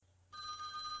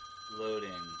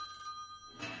Loading.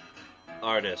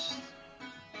 Artist.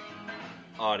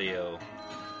 Audio.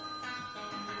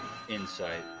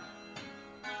 Insight.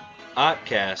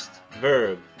 Artcast.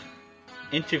 Verb.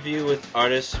 Interview with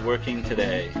artists working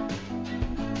today.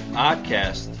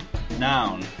 Artcast.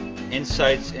 Noun.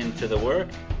 Insights into the work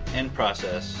and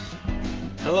process.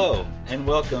 Hello, and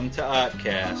welcome to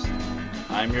Artcast.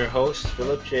 I'm your host,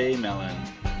 Philip J. Mellon.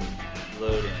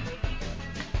 Loading.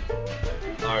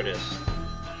 Artist.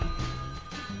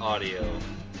 Audio.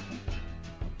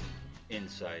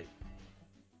 Insight.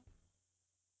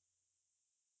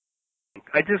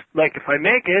 I just, like, if I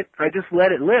make it, I just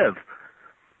let it live.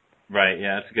 Right,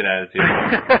 yeah, that's a good attitude.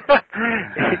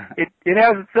 it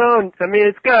has its own, I mean,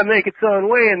 it's got to make its own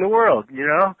way in the world, you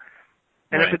know?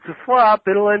 And Right. if it's a flop,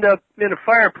 it'll end up in a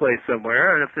fireplace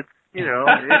somewhere. And if it's, you know,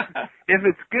 if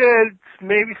it's good,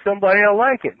 maybe somebody will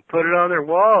like it and put it on their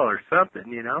wall or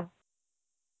something, you know?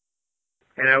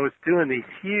 And I was doing these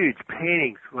huge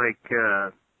paintings, like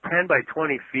 10 by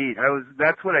 20 feet.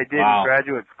 That's what I did in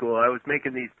graduate school. I was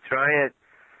making these giant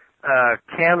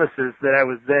canvases that I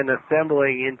was then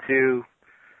assembling into,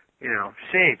 you know,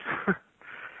 shapes.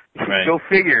 Right. Go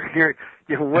figure. Here,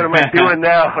 you know, what am I doing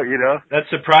now? You know. That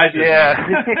surprises me. Yeah,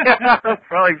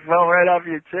 probably fell right off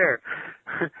your chair.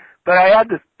 But I had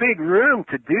this big room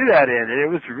to do that in, and it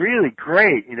was really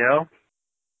great, you know.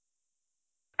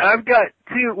 I've got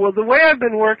two. Well, the way I've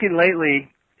been working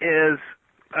lately is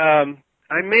here's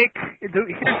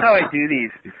how I do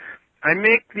these. I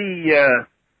make the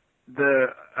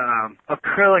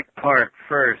acrylic part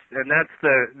first, and that's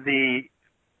the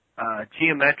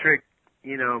geometric,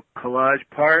 you know, collage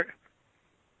part.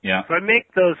 Yeah. So I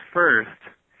make those first,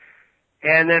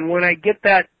 and then when I get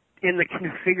that in the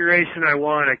configuration I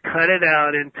want, I cut it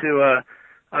out into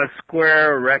a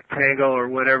square or rectangle or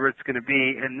whatever it's going to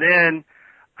be, and then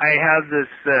I have this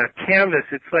canvas.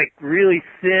 It's like really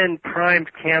thin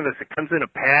primed canvas. It comes in a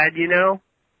pad, you know?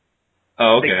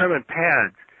 Oh, okay. They come in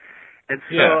pads. And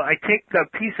so Yeah. I take a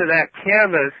piece of that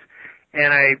canvas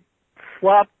and I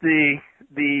flop the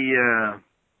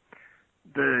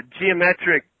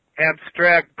geometric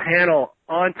abstract panel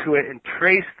onto it and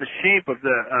trace the shape of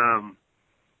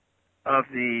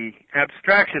the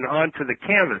abstraction onto the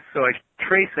canvas. So I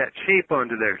trace that shape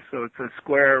onto there. So it's a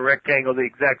square or rectangle, the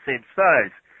exact same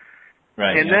size.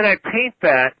 Right. And then I paint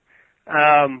that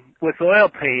with oil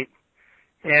paint.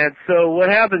 And so what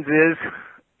happens is,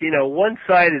 you know, one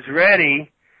side is ready,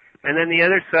 and then the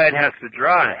other side has to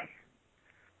dry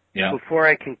before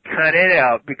I can cut it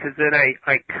out, because then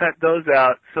I cut those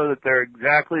out so that they're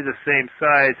exactly the same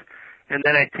size, and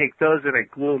then I take those and I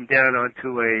glue them down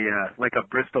onto like a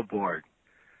Bristol board.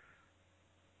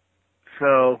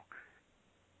 So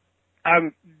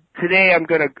I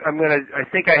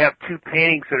think I have two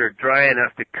paintings that are dry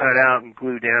enough to cut out and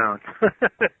glue down.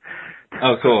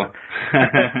 Oh, cool.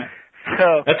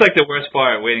 So that's like the worst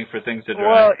part, waiting for things to dry.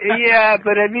 Well, yeah,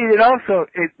 but I mean,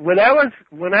 when I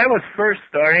was first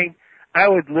starting, I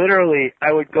would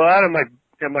go out on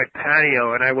my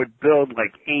patio and I would build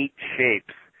like 8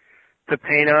 shapes to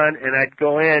paint on, and I'd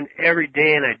go in every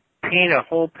day and I'd paint a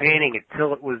whole painting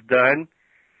until it was done.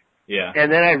 Yeah.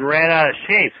 And then I ran out of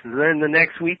shapes, and then the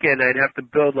next weekend I'd have to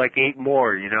build like 8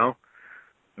 more, you know?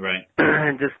 Right.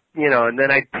 And just, you know, and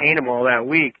then I'd paint them all that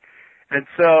week. And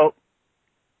so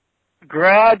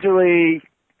gradually,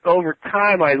 over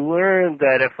time, I learned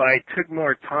that if I took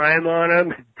more time on them,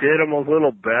 did them a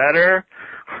little better,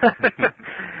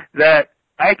 that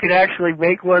I could actually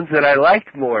make ones that I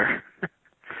liked more.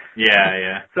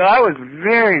 Yeah. So I was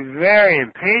very, very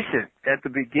impatient at the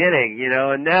beginning, you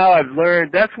know, and now I've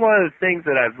learned, that's one of the things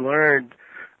that I've learned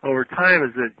over time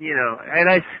is that, you know, and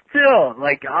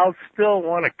I'll still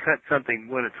want to cut something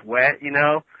when it's wet, you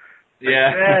know.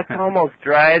 Yeah. It's almost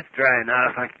dry. It's dry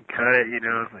enough. I can cut it, you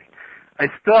know. It's like, I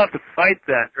still have to fight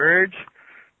that urge,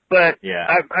 but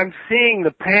I'm seeing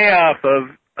the payoff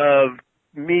of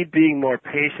me being more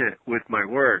patient with my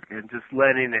work and just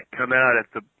letting it come out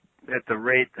at the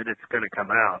rate that it's going to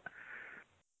come out.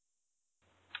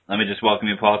 Let me just welcome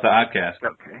you, Paul, to Oddcast.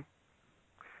 Okay.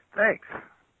 Thanks.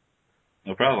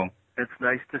 No problem. It's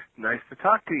nice to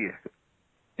talk to you.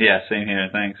 Yeah, same here.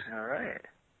 Thanks. All right.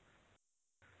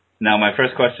 Now, my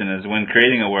first question is, when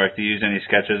creating a work, do you use any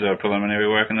sketches or preliminary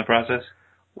work in the process?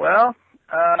 Well,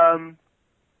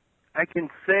 I can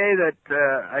say that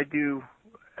I do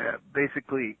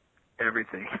basically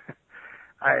everything.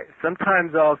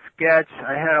 Sometimes I'll sketch.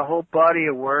 I had a whole body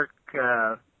of work,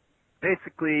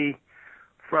 basically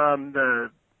from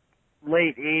the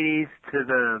late 80s to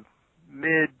the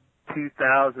mid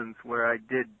 2000s, where I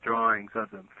did drawings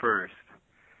of them first.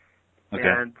 Okay.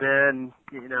 And then,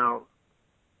 you know,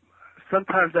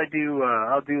 sometimes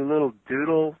I'll do little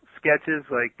doodle sketches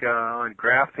like on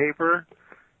graph paper.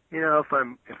 You know,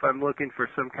 if I'm looking for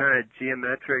some kind of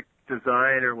geometric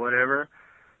design or whatever.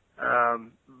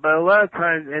 But a lot of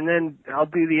times, and then I'll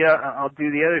do the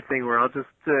other thing where I'll just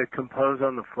compose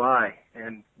on the fly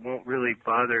and won't really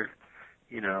bother,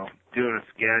 you know, doing a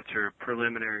sketch or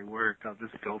preliminary work. I'll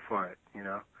just go for it, you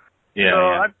know. Yeah.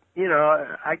 So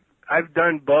I've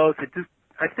done both.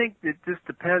 I think it just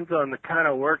depends on the kind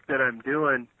of work that I'm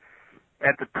doing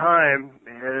at the time,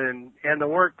 and the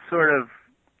work sort of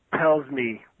tells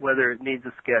me whether it needs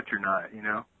a sketch or not, you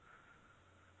know.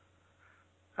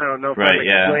 I don't know if I'm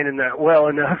explaining that well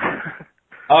enough.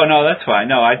 Oh, no, that's fine.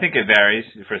 No, I think it varies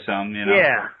for some, you know.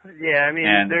 Yeah. I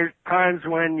mean, there's times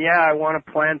when, I want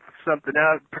to plan something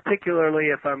out, particularly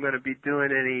if I'm going to be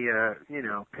doing any,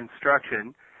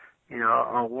 construction. You know,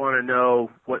 I'll want to know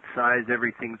what size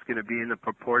everything's going to be in the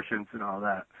proportions and all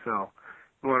that. So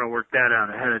you want to work that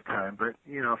out ahead of time. But,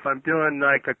 you know, if I'm doing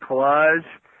like a collage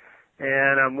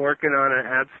and I'm working on an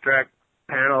abstract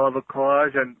panel of a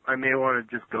collage, I may want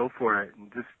to just go for it and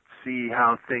just see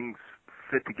how things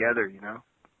fit together, you know.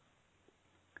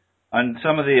 On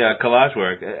some of the collage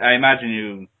work, I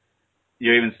imagine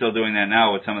you're even still doing that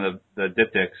now with some of the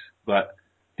diptychs, but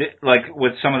like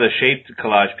with some of the shaped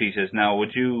collage pieces now,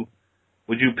 would you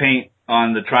paint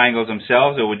on the triangles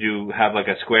themselves, or would you have like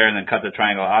a square and then cut the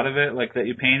triangle out of it like that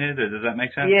you painted, or does that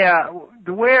make sense? Yeah,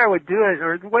 the way I would do it,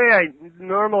 or the way I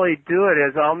normally do it,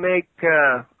 is I'll make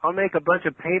a bunch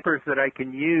of papers that I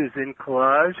can use in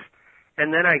collage,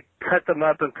 and then I cut them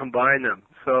up and combine them.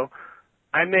 So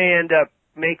I may end up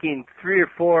making 3 or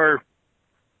 4,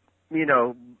 you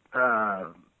know,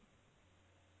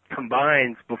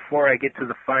 combines before I get to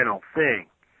the final thing.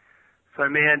 So I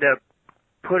may end up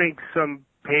putting some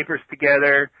papers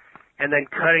together and then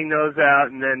cutting those out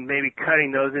and then maybe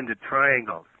cutting those into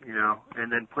triangles, you know,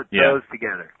 and then put those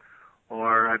together.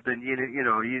 Or I've been, you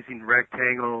know, using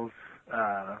rectangles,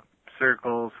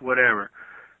 circles, whatever.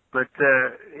 But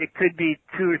it could be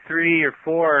 2 or 3 or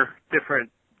 4 different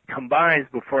combines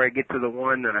before I get to the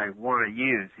one that I want to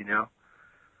use, you know.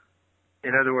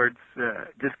 In other words,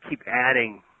 just keep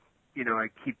adding. You know, I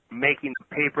keep making the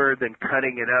paper, then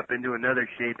cutting it up into another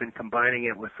shape and combining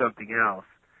it with something else.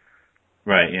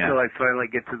 Right, yeah. Until I finally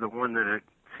get to the one that it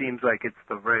seems like it's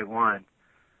the right one.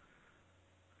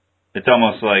 It's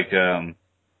almost like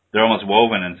they're almost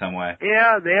woven in some way.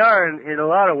 Yeah, they are in a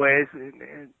lot of ways.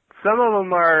 Some of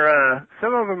them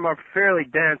are fairly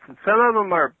dense, and some of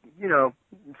them are, you know,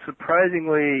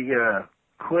 surprisingly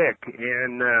quick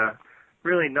and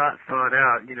really not thought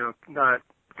out. You know, not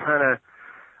kind of.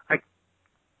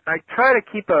 I try to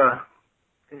keep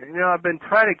I've been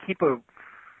trying to keep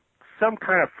some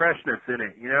kind of freshness in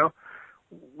it, you know,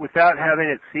 without having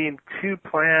it seem too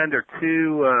planned or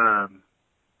too,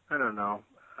 I don't know,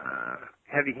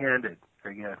 heavy-handed,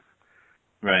 I guess.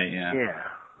 Right, yeah. Yeah.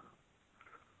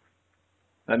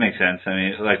 That makes sense. I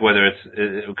mean, like whether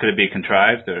could it be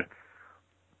contrived or?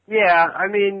 Yeah, I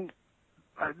mean,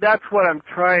 that's what I'm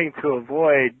trying to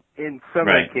avoid in some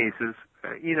of the cases.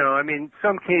 You know, I mean,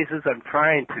 some cases I'm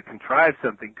trying to contrive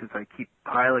something because I keep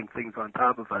piling things on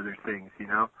top of other things, you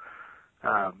know.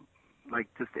 Like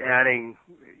just adding,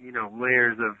 you know,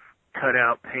 layers of cut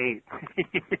out paint.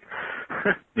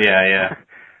 Yeah.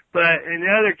 But in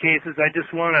other cases I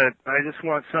just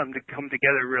want something to come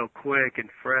together real quick and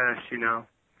fresh, you know.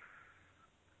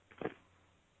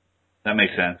 That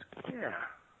makes sense. Yeah.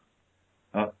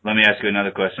 Well, let me ask you another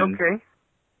question. Okay.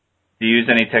 Do you use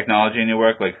any technology in your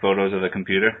work, like photos of the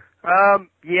computer?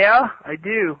 Yeah, I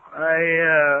do.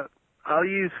 I'll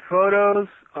use photos.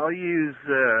 I'll use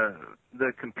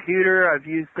the computer. I've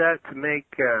used that to make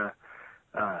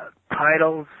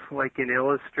titles, like in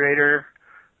Illustrator.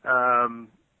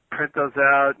 Print those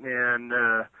out and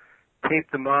tape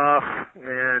them off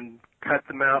and cut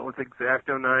them out with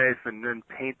X-Acto knife and then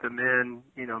paint them in,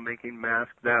 you know, making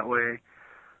masks that way.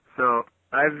 So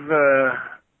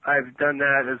I've done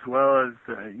that as well as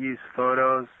use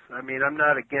photos. I mean, I'm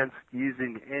not against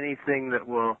using anything that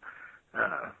will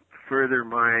further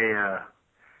my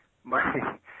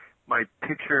my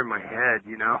picture in my head,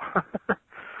 you know.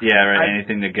 Yeah, right.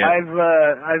 Anything to get.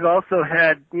 I've also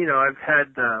had, you know,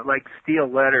 like steel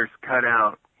letters cut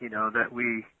out, you know, that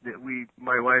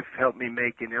my wife helped me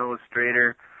make in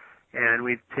Illustrator, and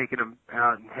we've taken them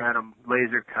out and had them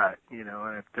laser cut, you know,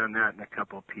 and I've done that in a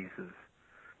couple of pieces.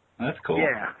 That's cool.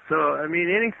 Yeah. So I mean,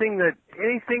 anything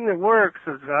that works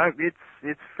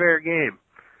it's fair game.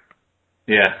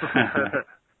 Yeah.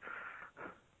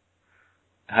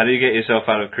 How do you get yourself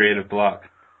out of creative block?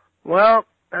 Well,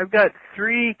 I've got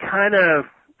three kind of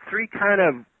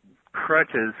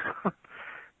crutches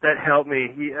that help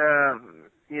me.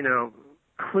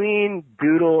 Clean,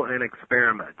 doodle, and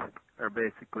experiment are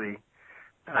basically.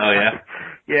 Oh yeah.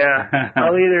 Yeah.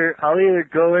 I'll either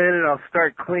go in and I'll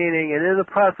start cleaning, and in the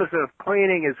process of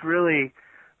cleaning is really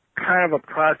kind of a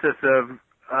process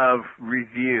of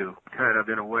review, kind of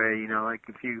in a way. Like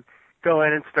if you go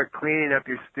in and start cleaning up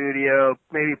your studio,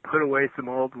 maybe put away some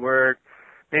old work.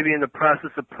 Maybe in the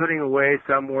process of putting away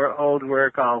some more old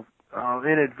work, I'll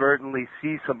inadvertently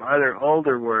see some other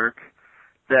older work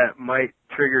that might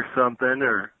trigger something,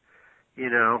 or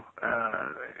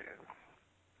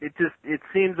it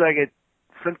seems like it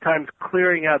sometimes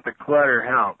clearing out the clutter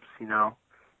helps.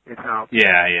 It helps.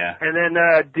 Yeah. And then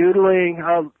doodling,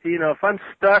 if I'm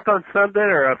stuck on something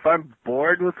or if I'm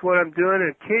bored with what I'm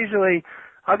doing, occasionally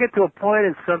I'll get to a point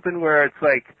in something where it's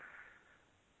like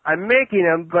I'm making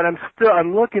them, but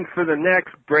I'm looking for the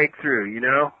next breakthrough.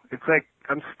 It's like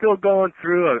I'm still going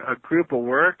through a group of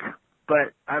work,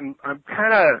 but I'm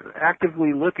kind of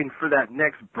actively looking for that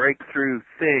next breakthrough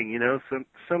thing.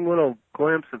 Some little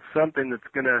glimpse of something that's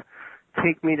gonna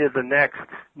take me to the next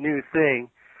new thing.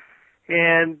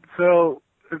 And so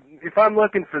if I'm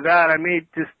looking for that, I may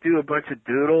just do a bunch of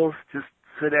doodles, just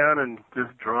sit down and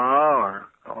just draw,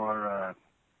 or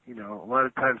a lot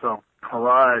of times I'll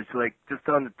collage, like just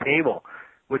on the table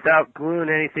without gluing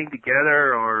anything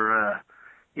together or,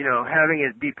 having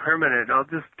it be permanent. I'll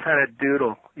just kind of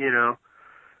doodle, And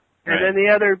Right. then the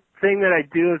other thing that I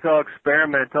do is I'll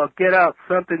experiment. I'll get out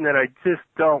something that I just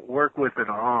don't work with at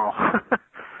all.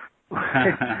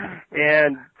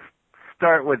 And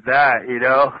start with that,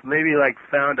 maybe like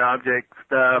found object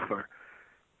stuff or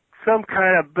some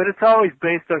kind of, but it's always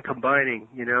based on combining,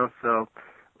 so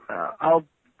I'll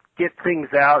get things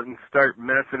out and start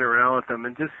messing around with them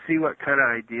and just see what kind of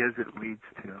ideas it leads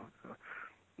to. So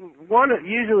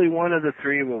usually one of the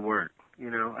three will work,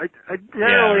 I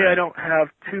generally, I don't have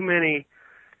too many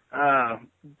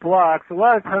blocks. A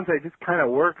lot of times I just kind of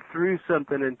work through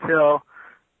something until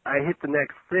I hit the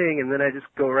next thing, and then I just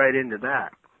go right into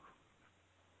that.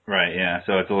 Right, yeah.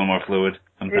 So it's a little more fluid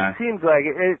sometimes. It seems like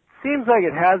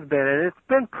it has been, and it's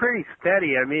been pretty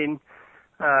steady. I mean,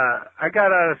 I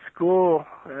got out of school,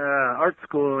 art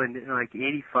school in like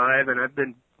 '85,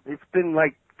 and it's been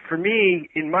like, for me,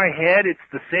 in my head, it's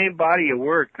the same body of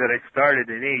work that I started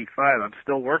in '85. I'm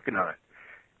still working on it,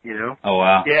 Oh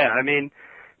wow. Yeah, I mean,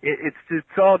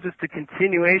 it's all just a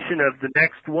continuation of the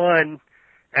next one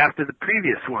after the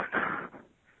previous one.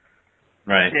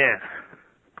 Right. Yeah.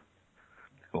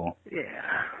 Cool.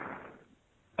 Yeah.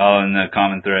 All in the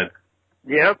common thread.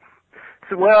 Yep.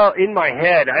 So, well, in my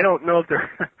head, I don't know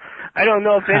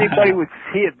if anybody would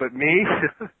see it but me.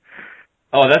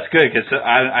 Oh, that's good, because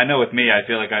I know with me, I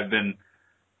feel like I've been,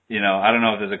 I don't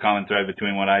know if there's a common thread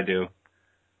between what I do.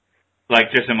 Like,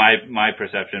 just in my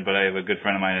perception, but I have a good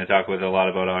friend of mine I talk with a lot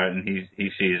about art, and he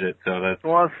sees it, so that's,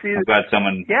 Well, see, I'm glad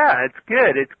someone... Yeah, it's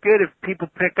good. It's good if people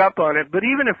pick up on it, but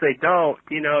even if they don't,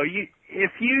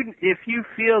 if you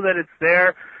feel that it's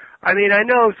there, I mean, I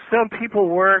know some people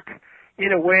work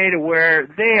in a way to where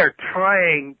they are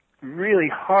trying really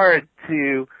hard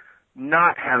to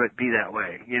not have it be that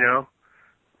way,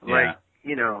 Like,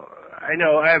 I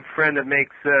know I have a friend that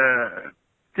makes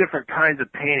different kinds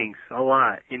of paintings a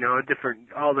lot,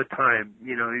 different all the time.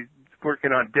 He's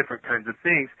working on different kinds of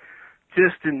things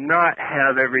just to not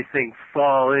have everything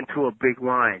fall into a big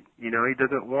line. He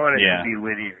doesn't want it to be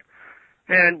linear.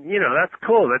 And, that's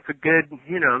cool. That's a good,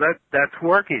 that's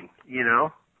working,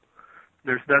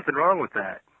 There's nothing wrong with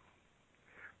that.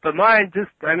 But mine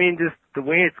just the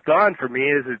way it's gone for me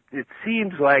is it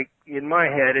seems like in my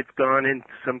head it's gone into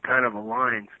some kind of a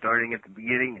line starting at the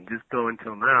beginning and just going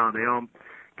till now. They all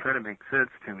kind of make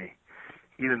sense to me,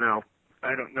 even though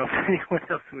I don't know if anyone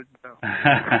else would know.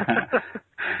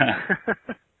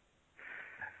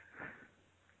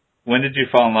 When did you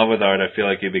fall in love with art? I feel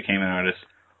like you became an artist.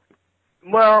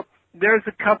 Well, there's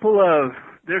a couple of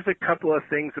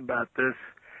things about this.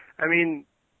 I mean,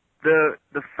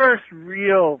 the first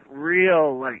real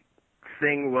like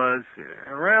thing was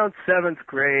around 7th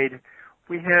grade.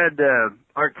 We had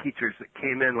art teachers that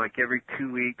came in like every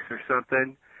 2 weeks or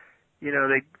something.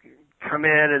 They come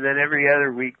in, and then every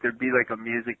other week there'd be like a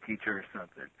music teacher or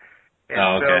something.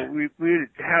 And so we would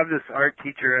have this art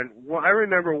teacher, and I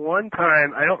remember one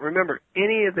time, I don't remember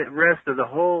any of the rest of the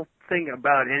whole thing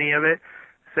about any of it,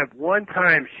 except one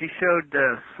time she showed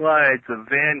slides of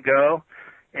Van Gogh,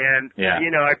 and,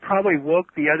 I probably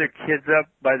woke the other kids up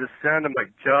by the sound of my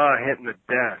jaw hitting the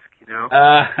desk,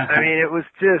 I mean, it was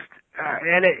just,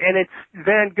 and it's,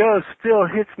 Van Gogh still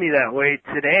hits me that way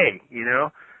today,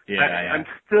 I'm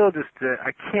still just,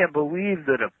 I can't believe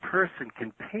that a person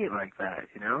can paint like that,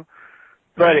 you know?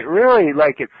 But it really,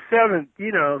 like at seventh,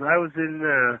 you know, I was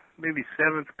in maybe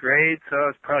 7th grade, so I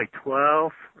was probably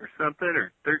 12 or something,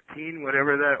 or 13,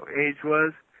 whatever that age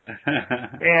was.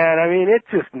 And I mean, it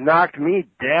just knocked me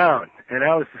down. And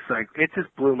I was just like, it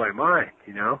just blew my mind,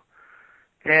 you know?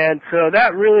 And so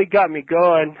that really got me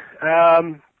going.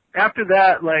 After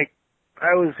that, like,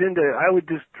 I would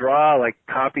just draw, like,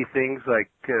 copy things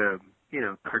like, you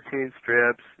know, cartoon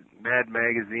strips, Mad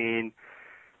Magazine.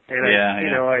 And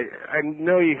I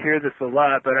know you hear this a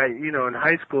lot, but you know, in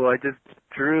high school, I just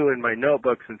drew in my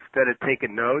notebooks instead of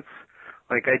taking notes.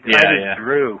 Like I just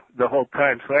drew the whole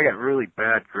time, so I got really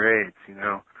bad grades, you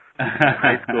know, in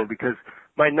high school because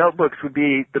my notebooks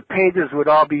the pages would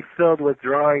all be filled with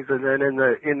drawings, and then in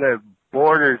the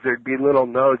borders there'd be little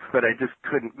notes that I just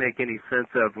couldn't make any sense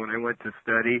of when I went to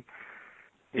study.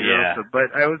 You know, so,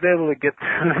 but I was able to get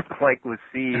through it like with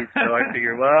C's, so I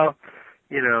figured, well,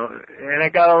 you know, and I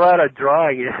got a lot of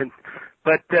drawing in.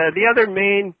 But the other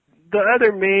main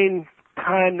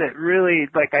time that really,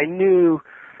 like, I knew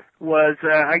was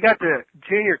I got to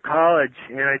junior college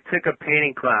and I took a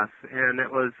painting class, and it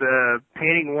was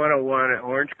Painting 101 at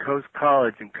Orange Coast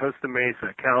College in Costa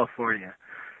Mesa, California.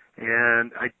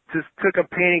 And I just took a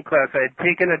painting class. I had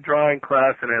taken a drawing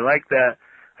class, and I liked that.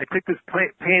 I took this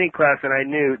painting class, and I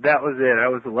knew that was it. I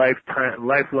was a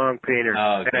lifelong painter.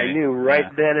 Oh, okay. And I knew right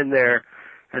then and there.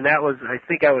 And that was, I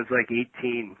think I was like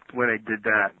 18 when I did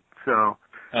that. So.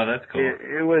 Oh, that's cool.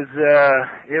 It was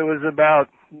about,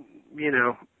 you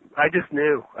know, I just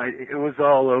knew. It was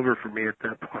all over for me at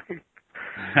that point.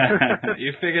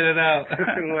 You figured it out.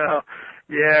 Well,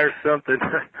 yeah, or something.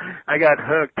 I got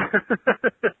hooked.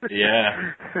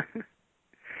 Yeah.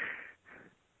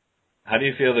 How do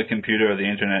you feel the computer or the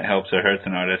internet helps or hurts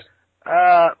an artist?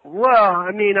 Well,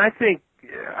 I mean, I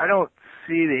don't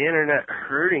see the internet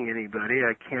hurting anybody.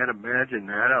 I can't imagine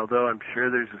that, although I'm sure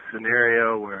there's a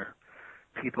scenario where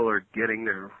people are getting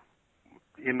their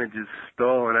images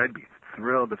stolen. I'd be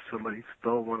thrilled if somebody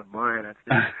stole one of mine, I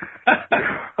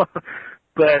think.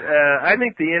 But I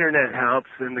think the internet helps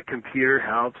and the computer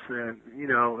helps, and, you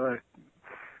know,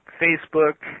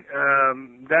 Facebook,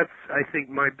 that's, I think,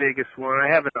 my biggest one. I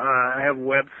have a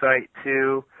website,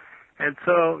 too. And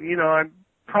so, you know, I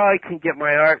probably can get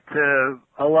my art to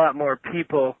a lot more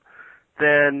people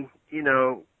than, you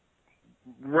know,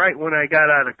 right when I got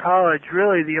out of college.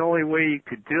 Really, the only way you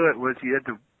could do it was you had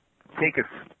to take a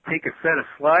set of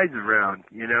slides around,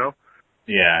 you know?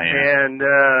 Yeah. And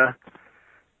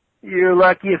you're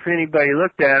lucky if anybody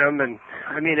looked at them, and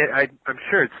I mean, I'm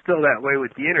sure it's still that way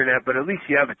with the internet, but at least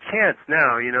you have a chance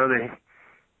now, you know,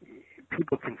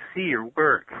 people can see your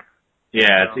work.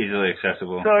 Yeah, it's easily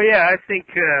accessible. So yeah, I think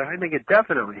it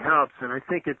definitely helps, and I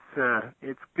think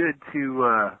it's good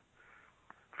to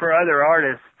for other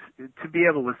artists to be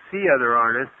able to see other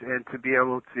artists and to be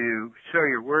able to show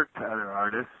your work to other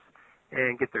artists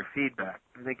and get their feedback.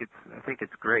 I think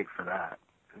it's great for that.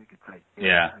 I think it's like,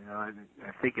 yeah. You know,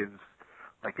 I think it's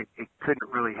like it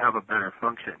couldn't really have a better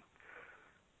function.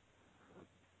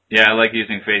 Yeah, I like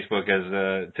using Facebook as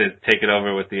to take it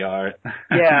over with the art.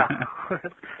 Yeah.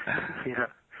 Yeah.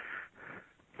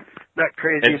 Not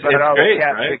crazy it's about all great, the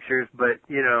cat right? pictures, but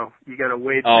you know, you got to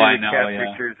wade through the cat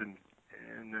pictures, and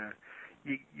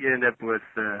you end up with.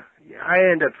 I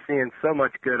end up seeing so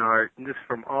much good art just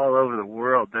from all over the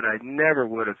world that I never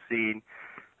would have seen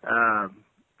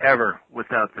ever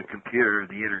without the computer or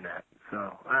the internet. So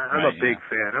I'm a big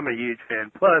fan. I'm a huge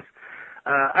fan. Plus,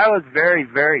 I was very,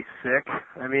 very sick.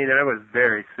 I mean, I was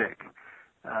very sick,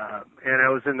 and I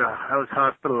was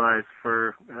hospitalized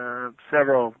for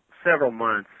several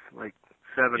months, like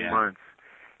 7 months,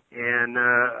 and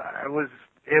I was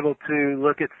able to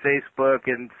look at Facebook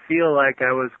and feel like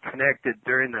I was connected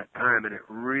during that time, and it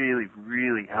really,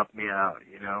 really helped me out,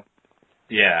 you know?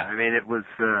 Yeah. I mean, it was,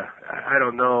 I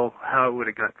don't know how I would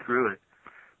have got through it,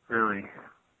 really.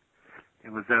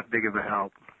 It was that big of a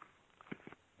help.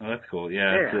 Well, that's cool.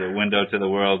 Yeah, it's a window to the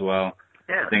world while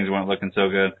things weren't looking so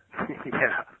good.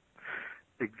 Yeah,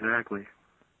 exactly.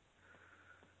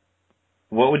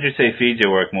 What would you say feeds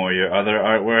your work more, your other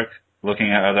artwork,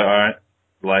 looking at other art,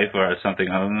 life, or something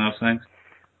other than those things?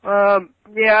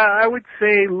 Yeah, I would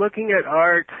say looking at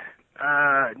art,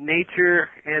 nature,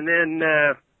 and then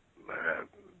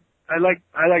I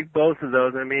like both of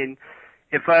those. I mean,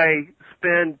 if I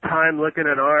spend time looking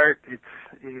at art,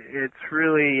 it's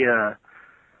really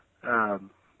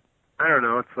I don't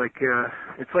know.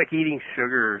 It's like eating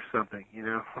sugar or something. You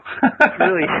know,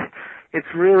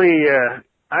 it's really.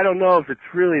 I don't know if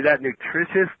it's really that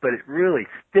nutritious, but it really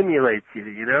stimulates you.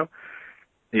 You know.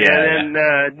 Yeah. And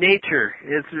then nature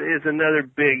is another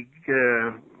big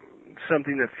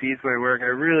something that feeds my work.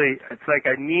 It's like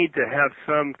I need to have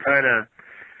some kind of,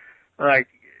 like,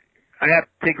 I have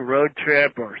to take a road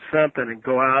trip or something and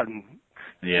go out and,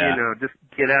 just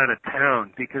get out of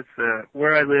town, because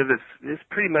where I live is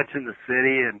pretty much in the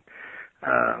city, and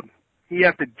you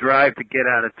have to drive to get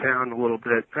out of town a little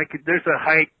bit. There's a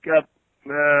hike up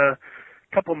a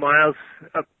couple miles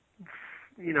up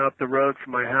the road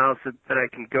from my house that I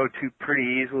can go to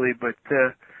pretty easily, but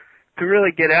to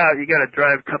really get out, you got to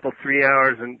drive a couple 3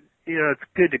 hours, and it's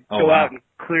good to go out and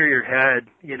clear your head,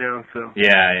 so.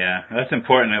 Yeah. That's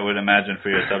important, I would imagine, for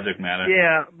your subject matter.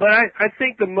 Yeah, but I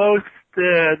think the most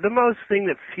thing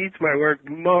that feeds my work,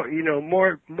 more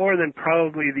than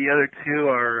probably the other two,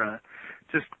 are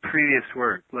just previous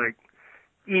work. Like,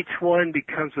 each one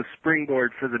becomes a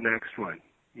springboard for the next one,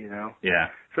 Yeah.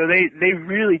 So they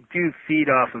really do feed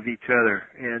off of each other,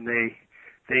 and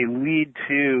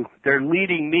they're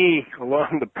leading me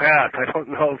along the path. I don't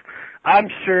know. I'm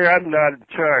sure I'm not in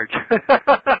charge.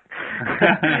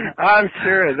 I'm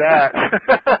sure of that.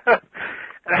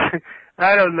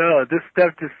 I don't know. This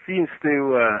stuff just seems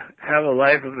to have a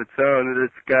life of its own, and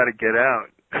it's got to get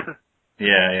out.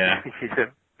 Yeah. Yeah.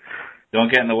 Don't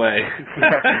get in the way.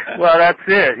 Yeah. Well, that's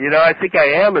it. I think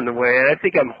I am in the way, and I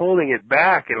think I'm holding it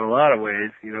back in a lot of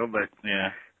ways, but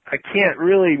yeah. I can't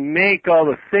really make all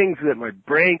the things that my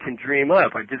brain can dream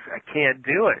up. I can't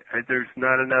do it. There's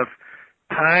not enough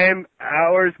time,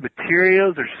 hours,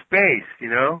 materials, or space,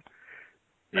 Yeah.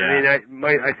 I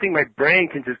mean, I think my brain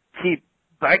can just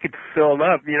I could fill them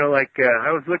up,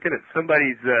 I was looking at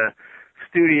somebody's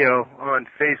studio on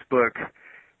Facebook,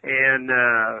 and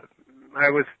I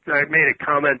made a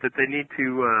comment that they need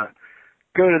to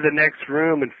go to the next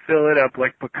room and fill it up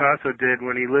like Picasso did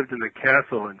when he lived in the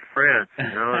castle in France,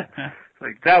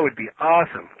 Like, that would be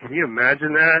awesome. Can you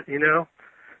imagine that,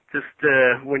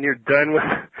 Just when you're done with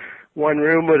one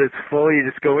room but it's full, you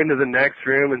just go into the next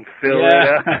room and fill it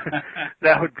up.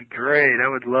 That would be great. I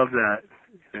would love that.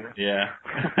 Yeah.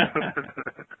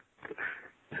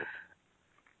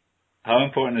 How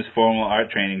important is formal art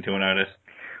training to an artist?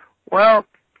 Well,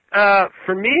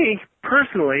 for me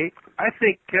personally, I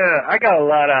think I got a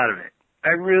lot out of it. I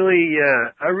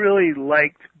really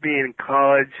liked being in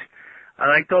college. I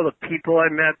liked all the people I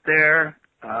met there.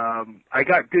 I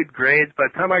got good grades. By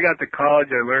the time I got to college,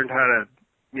 I learned how to,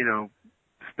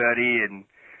 study, and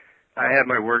I had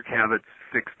my work habits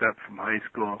fixed up from high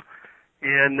school.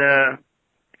 And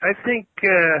I think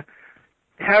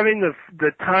having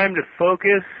the time to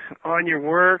focus on your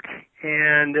work,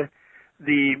 and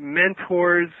the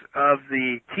mentors of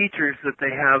the teachers that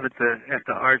they have at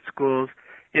the art schools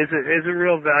is a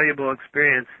real valuable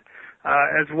experience,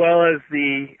 as well as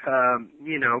the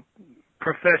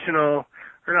professional,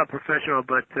 or not professional,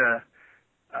 but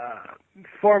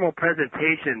formal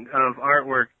presentation of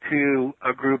artwork to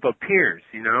a group of peers.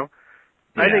 Yeah.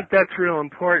 I think that's real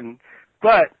important.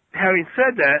 But having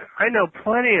said that, I know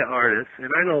plenty of artists,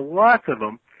 and I know lots of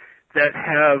them that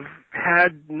have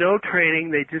had no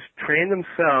training. They just train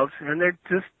themselves, and they're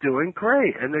just doing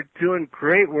great. And they're doing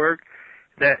great work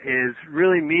that is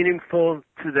really meaningful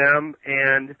to them.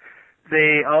 And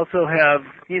they also have,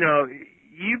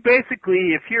 you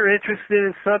basically, if you're interested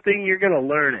in something, you're going to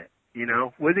learn it,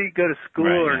 whether you go to school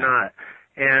or not.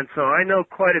 And so I know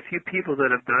quite a few people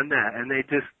that have done that, and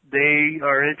they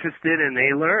are interested and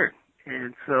they learn.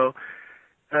 And so,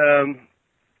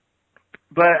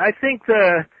 but I think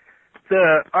the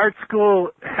art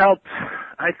school helps.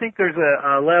 I think there's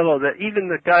a level that even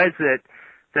the guys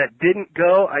that didn't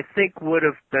go, I think would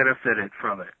have benefited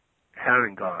from it,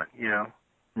 having gone,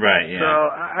 Right, yeah. So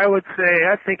I would say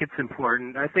I think it's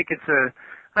important. I think it's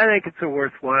a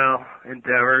worthwhile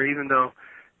endeavor, even though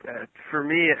for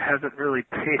me it hasn't really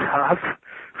paid off.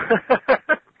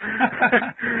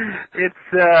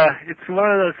 It's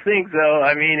one of those things, though.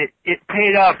 I mean, it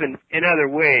paid off in other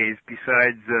ways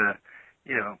besides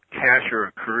cash or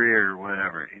a career or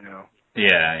whatever,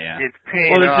 Yeah. It's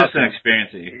paid well, off it's just an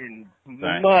experience in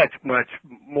much, much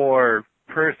more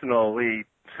personally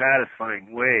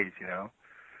satisfying ways,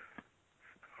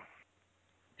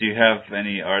 Do you have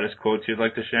any artist quotes you'd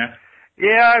like to share?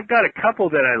 Yeah, I've got a couple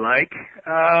that I like.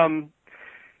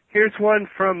 Here's one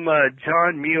from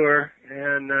John Muir,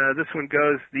 and this one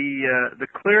goes: the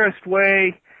clearest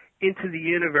way into the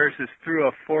universe is through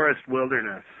a forest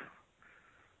wilderness.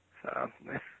 So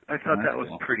I thought that was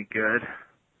pretty good.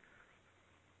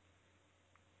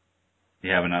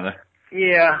 You have another?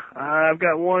 Yeah, I've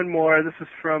got one more. This is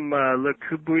from Le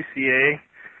Corbusier.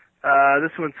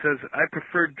 This one says, I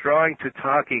prefer drawing to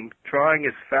talking. Drawing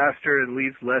is faster and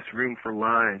leaves less room for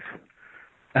lies.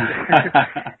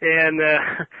 And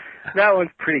that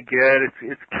one's pretty good.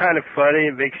 It's kind of funny.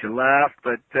 It makes you laugh,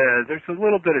 but there's a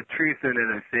little bit of truth in it,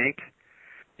 I think.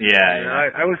 Yeah.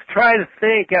 I was trying to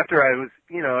think after I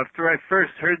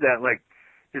first heard that, like,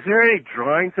 is there any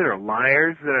drawings that are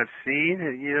liars that I've seen?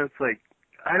 And, it's like,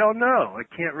 I don't know. I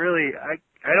can't really, I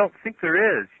don't think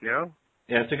there is, Yeah,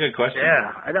 it's a good question.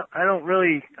 Yeah, I don't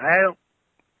really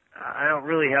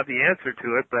have the answer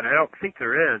to it, but I don't think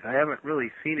there is. I haven't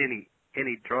really seen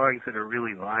any drawings that are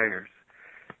really liars,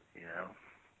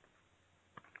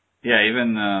 Yeah,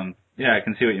 even I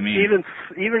can see what you mean.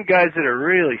 Even guys that are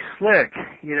really slick,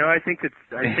 I think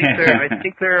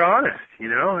they're honest,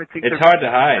 I think it's hard to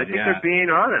hide. I think they're being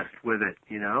honest with it,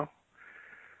 Do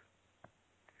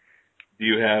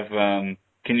you have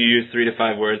can you use 3 to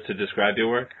 5 words to describe your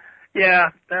work? Yeah,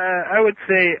 I would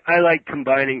say I like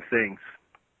combining things.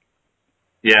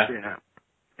 Yeah.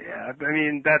 I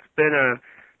mean, that's been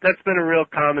a real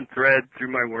common thread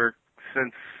through my work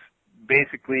since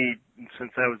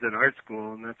I was in art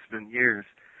school, and that's been years.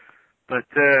 But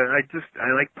I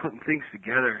like putting things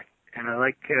together, and I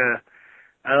like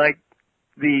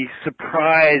the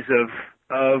surprise of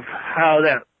how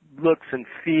that looks and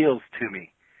feels to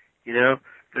me.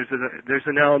 There's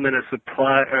an element of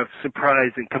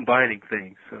surprise in combining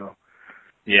things. So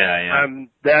yeah. I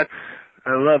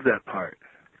love that part.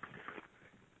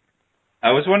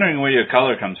 I was wondering where your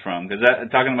color comes from, because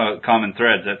talking about common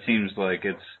threads, that seems like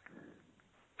it's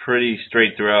pretty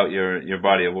straight throughout your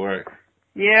body of work.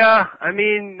 Yeah, I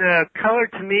mean, color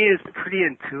to me is pretty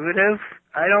intuitive.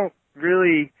 I don't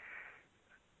really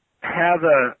have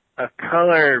a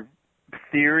color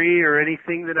theory or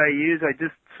anything that I use. I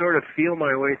just sort of feel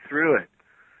my way through it.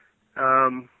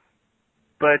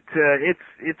 But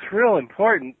it's real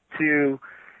important to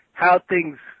how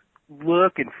things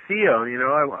look and feel.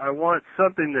 I want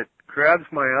something that grabs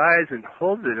my eyes and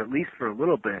holds it at least for a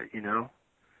little bit.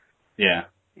 Yeah.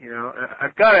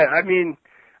 I've got to. I mean,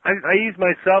 I use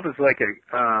myself as like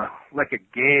a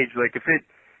gauge. Like if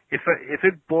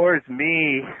it bores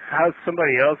me, how's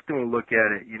somebody else going to look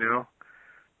at it?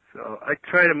 So I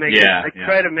try to make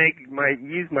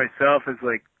use myself as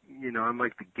like, I'm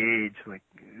like the gauge. Like,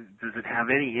 does it have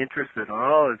any interest at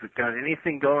all? Has it got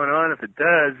anything going on? If it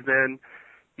does, then,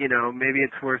 maybe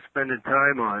it's worth spending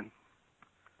time on.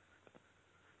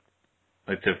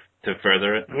 Like to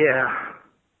further it? Yeah.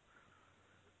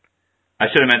 I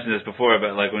should have mentioned this before,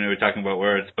 but like when we were talking about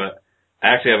words, but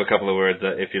I actually have a couple of words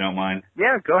if you don't mind.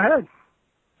 Yeah, go ahead.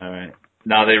 All right.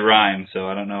 Now they rhyme, so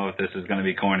I don't know if this is going to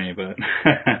be corny, but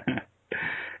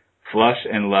flush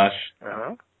and lush.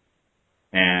 Uh-huh.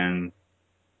 And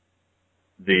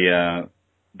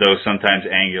though sometimes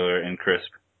angular and crisp.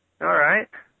 All right.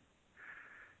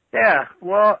 Yeah.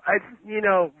 Well,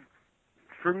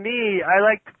 for me, I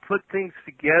like to put things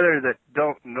together that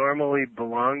don't normally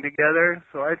belong together.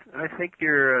 So I think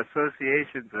your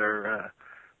associations are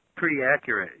pretty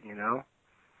accurate.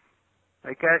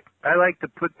 Like I like to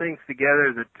put things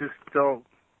together that just don't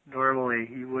normally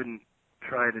you wouldn't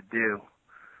try to do.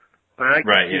 But I like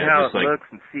to see how it looks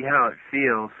and see how it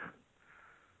feels.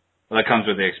 Well, that comes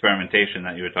with the experimentation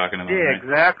that you were talking about. Yeah, right?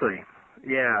 Exactly.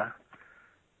 Yeah.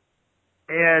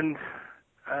 And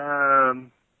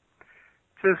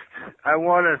I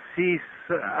want to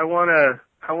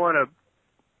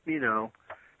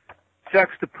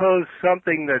juxtapose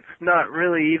something that's not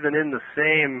really even in the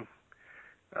same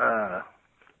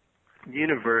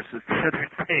universe as the other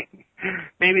thing.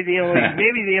 Maybe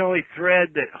the only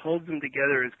thread that holds them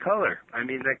together is color. I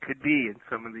mean, that could be in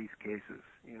some of these cases,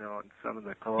 in some of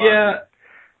the collages. Yeah.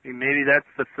 I mean, maybe that's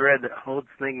the thread that holds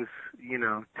things,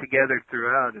 together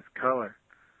throughout is color.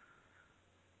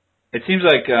 It seems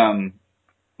like,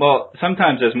 well,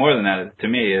 sometimes there's more than that. To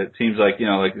me, it seems like,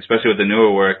 like especially with the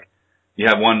newer work, you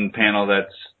have one panel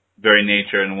that's very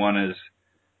nature and one is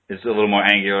a little more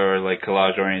angular or like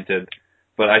collage oriented.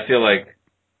 But I feel like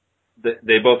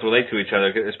they both relate to each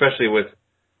other, especially with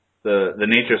the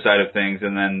nature side of things,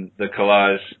 and then the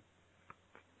collage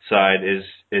side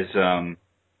is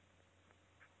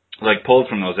like pulled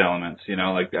from those elements.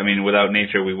 Like I mean, without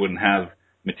nature, we wouldn't have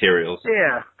materials.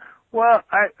 Yeah. Well,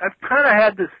 I've kind of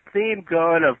had this theme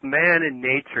going of man and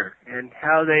nature and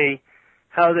how they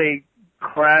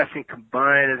clash and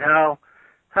combine, and how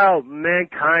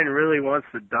mankind really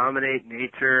wants to dominate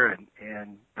nature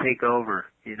and take over,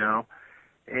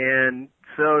 And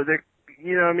so there's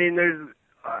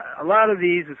a lot of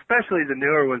these, especially the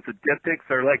newer ones, the diptychs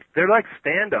they're like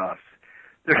standoffs.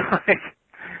 They're like,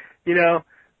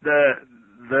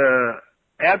 the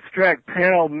abstract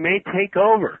panel may take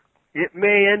over. It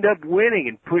may end up winning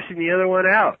and pushing the other one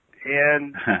out.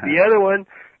 And the other one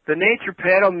the nature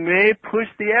panel may push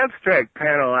the abstract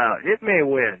panel out. It may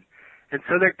win. And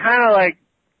so they're kind of like,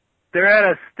 they're at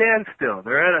a standstill.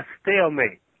 They're at a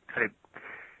stalemate type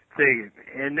thing.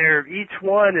 And each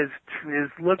one is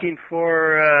looking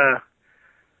for,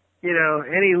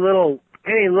 any little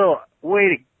way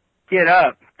to get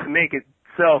up to make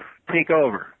itself take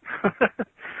over.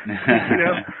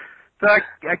 So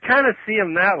I kind of see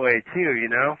them that way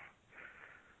too,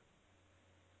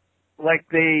 Like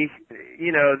there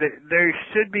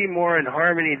should be more in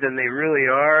harmony than they really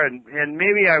are, and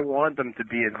maybe I want them to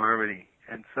be in harmony.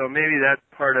 And so maybe that's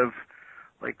part of,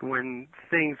 like, when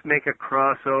things make a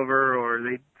crossover or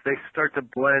they start to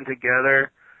blend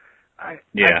together. I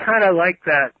kind of like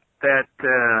that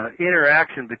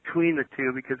interaction between the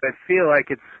two, because I feel like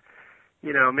it's,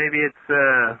 maybe it's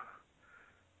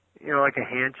like a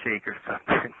handshake or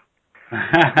something.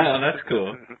 That's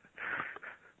cool.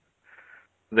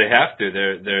 They have to.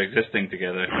 They're existing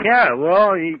together. Yeah,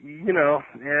 well,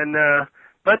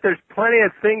 but there's plenty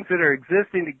of things that are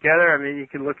existing together. I mean, you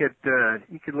can look at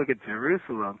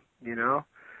Jerusalem.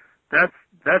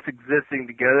 That's existing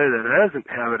together. That isn't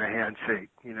having a handshake.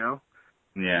 Yeah.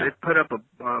 They put up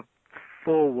a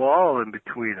full wall in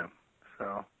between them.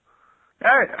 So,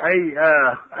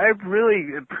 I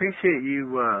really appreciate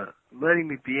you letting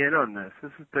me be in on this.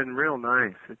 This has been real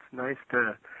nice. It's nice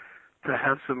to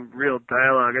have some real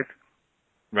dialogue.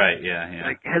 Right, yeah.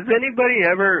 Like, has anybody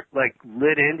ever, like,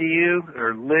 lit into you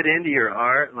or lit into your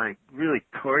art, like, really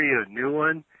tore you a new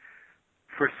one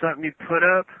for something you put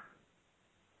up?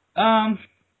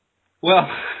 Well,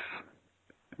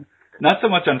 not so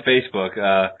much on Facebook.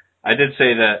 I did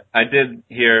say that I did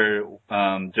hear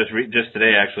just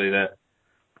today actually that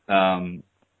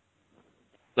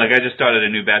like I just started a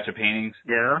new batch of paintings.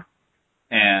 Yeah.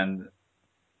 And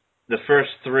the first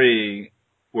 3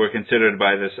 were considered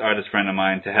by this artist friend of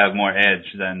mine to have more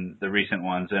edge than the recent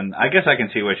ones, and I guess I can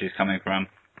see where she's coming from.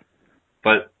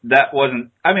 But that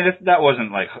wasn't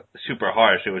like super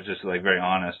harsh. It was just like very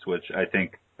honest, which I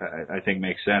think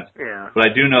makes sense. Yeah. But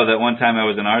I do know that one time I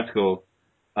was in art school,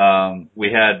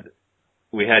 we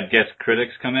had guest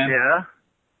critics come in. Yeah.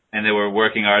 And they were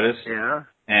working artists. Yeah.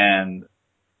 And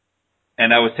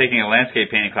I was taking a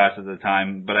landscape painting class at the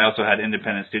time, but I also had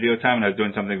independent studio time, and I was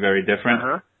doing something very different.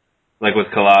 Uh-huh. Like with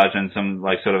collage and some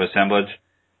like sort of assemblage.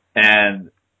 And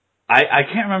I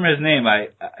can't remember his name.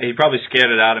 He probably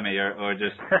scared it out of me or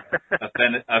just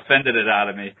offended it out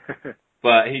of me.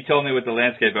 But he told me with the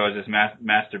landscape I was just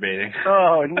masturbating.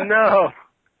 Oh no.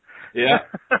 Yeah.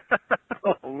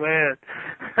 Oh man.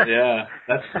 Yeah.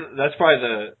 That's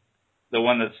probably the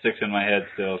one that sticks in my head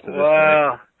still to this day.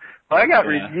 Wow. Well, I got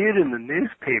reviewed in the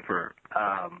newspaper.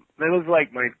 It was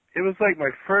like my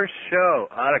first show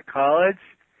out of college.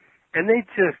 And they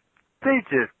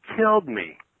just killed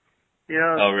me.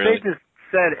 Oh, really? They just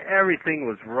said everything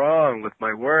was wrong with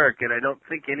my work, and I don't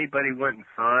think anybody went and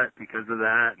saw it because of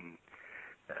that. And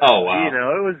oh wow!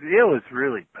 It was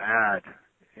really bad.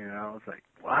 I was like,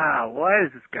 wow, why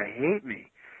does this guy hate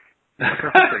me? I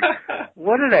was like,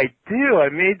 what did I do? I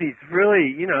made these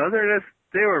really,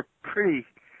 they were pretty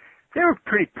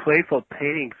playful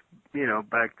paintings.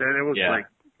 Back then it was like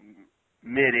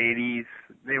mid-'80s.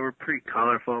 They were pretty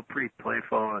colorful, pretty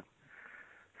playful, and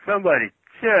somebody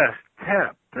just had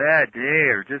a bad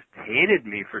day or just hated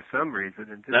me for some reason.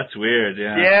 And that's weird,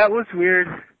 yeah. Yeah, it was weird.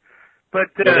 But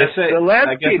the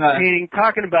landscape painting,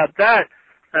 talking about that,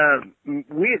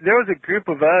 there was a group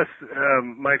of us,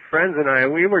 my friends and I,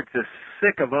 we were just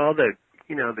sick of all the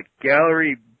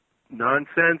gallery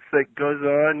nonsense that goes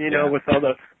on, with all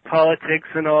the politics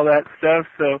and all that stuff.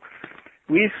 So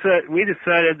we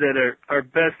decided that our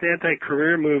best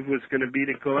anti-career move was going to be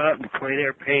to go out and plein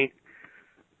air paint.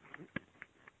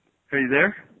 Are you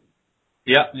there?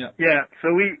 Yeah. Yeah.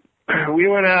 So we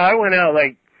went out. I went out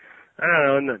like, I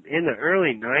don't know, in the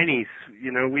early '90s.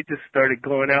 We just started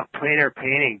going out plein air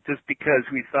painting just because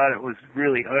we thought it was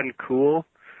really uncool.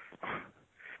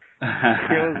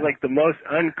 It was like the most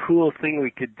uncool thing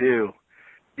we could do.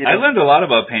 I learned a lot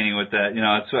about painting with that.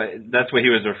 That's what he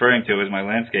was referring to was my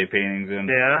landscape paintings. And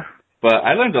yeah. But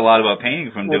I learned a lot about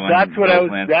painting from doing that's where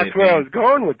I was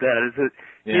going with that. Is that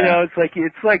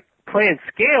it's like playing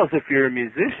scales if you're a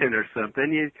musician or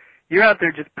something. You're out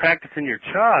there just practicing your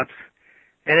chops,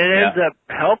 and it ends up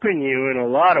helping you in a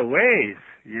lot of ways.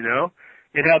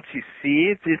 It helps you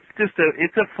see.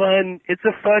 It's a fun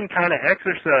kind of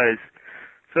exercise.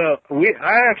 So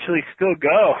I actually still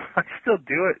go. I still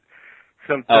do it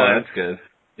sometimes. Oh, that's good.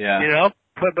 Yeah.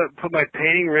 Put my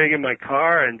painting rig in my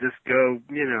car and just go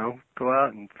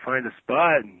out and find a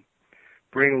spot and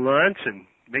bring lunch and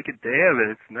make a day of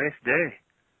it. It's a nice day.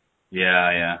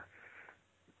 Yeah.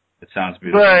 It sounds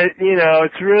beautiful. But,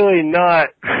 it's really not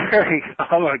very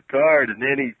avant-garde in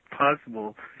any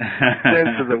possible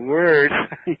sense of the word,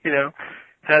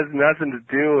 Has nothing to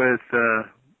do with, I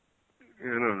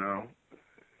don't know.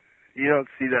 You don't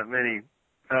see that many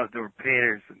outdoor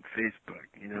painters on Facebook,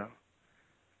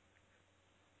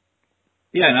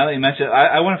 Yeah, now that you mention it,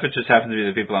 I wonder if it just happens to be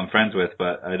the people I'm friends with,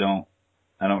 but I don't,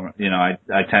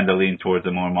 I tend to lean towards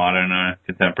the more modern or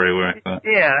contemporary work. But.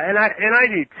 Yeah, and I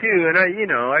do too, and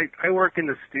I work in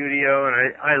the studio,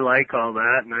 and I like all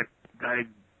that, and I've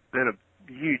been a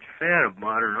huge fan of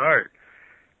modern art,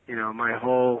 my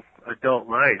whole adult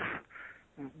life,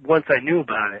 once I knew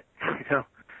about it,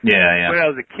 Yeah. When I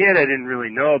was a kid, I didn't really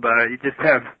know about it. You just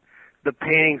have the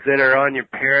paintings that are on your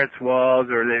parents' walls,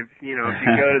 or if you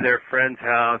go to their friend's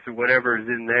house or whatever is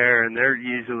in there, and they're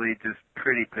usually just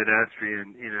pretty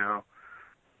pedestrian,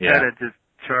 kind of just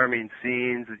charming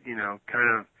scenes,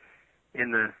 kind of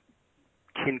in the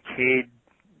Kincaid,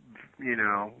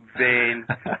 vein,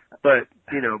 but,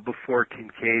 before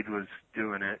Kincaid was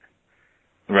doing it.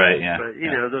 Right, yeah. But,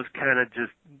 those kind of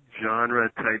just genre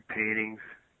type paintings,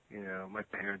 my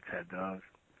parents had those.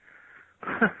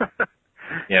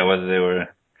 Yeah, whether they were,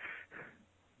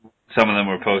 some of them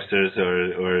were posters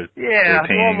or yeah.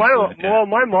 paintings. Well,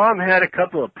 my mom had a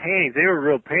couple of paintings. They were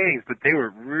real paintings, but they were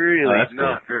really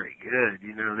not cool. very good.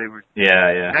 They were.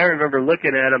 Yeah. I remember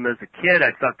looking at them as a kid.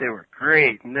 I thought they were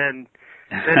great, and then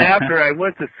after I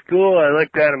went to school, I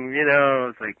looked at them. I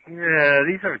was like, yeah,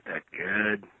 these aren't that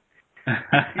good.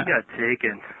 She got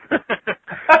taken,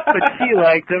 but she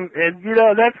liked them, and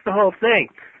that's the whole thing.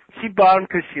 She bought them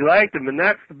because she liked them, and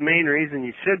that's the main reason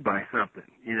you should buy something,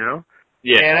 Yeah.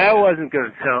 And I wasn't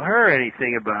going to tell her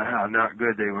anything about how not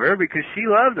good they were because she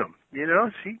loved them,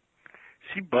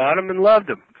 She bought them and loved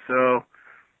them, so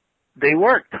they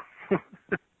worked.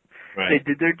 Right. They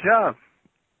did their job.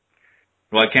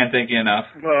 Well, I can't thank you enough.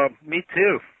 Well, me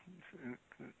too.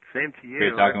 Same to you.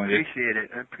 Great talking with you. I appreciate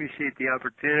it. I appreciate the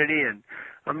opportunity, and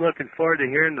I'm looking forward to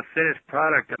hearing the finished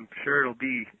product. I'm sure it'll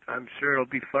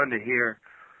be fun to hear.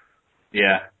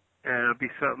 Yeah. And it'll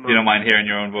be something. You don't mind hearing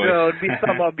your own voice? No, it'll be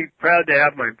something I'll be proud to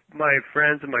have my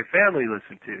friends and my family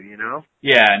listen to.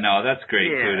 Yeah, no, that's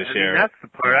great too to share. That's the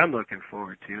part I'm looking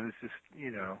forward to. It's just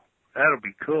that'll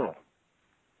be cool.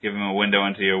 Give them a window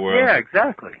into your world. Yeah,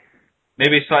 exactly.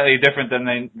 Maybe slightly different than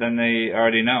they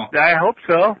already know. I hope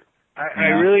so.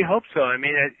 I really hope so. I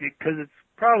mean, because it's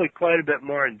probably quite a bit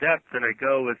more in depth than I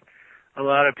go with a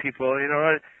lot of people.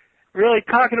 Really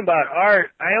talking about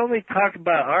art, I only talk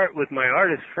about art with my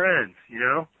artist friends,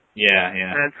 Yeah.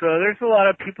 And so there's a lot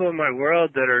of people in my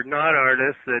world that are not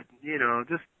artists that,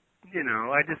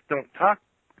 I just don't talk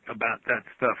about that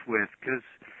stuff with because,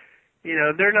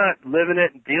 they're not living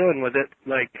it and dealing with it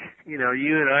like, you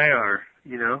and I are,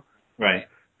 Right.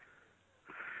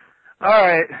 All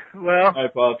right. Well. All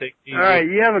right, Paul. Take it easy. All right.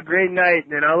 You have a great night,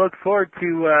 and I'll look forward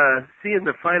to seeing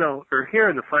the final or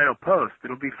hearing the final post.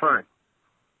 It'll be fun.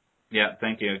 Yeah.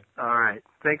 Thank you. All right.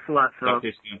 Thanks a lot, Phil. Talk to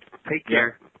you soon. Take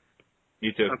care. Yeah.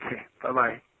 You too. Okay.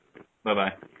 Bye-bye.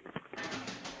 Bye-bye.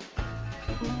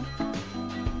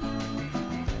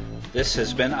 This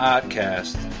has been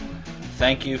Artcast.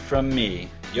 Thank you from me,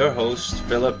 your host,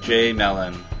 Philip J.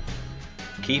 Mellon.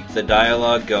 Keep the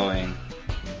dialogue going.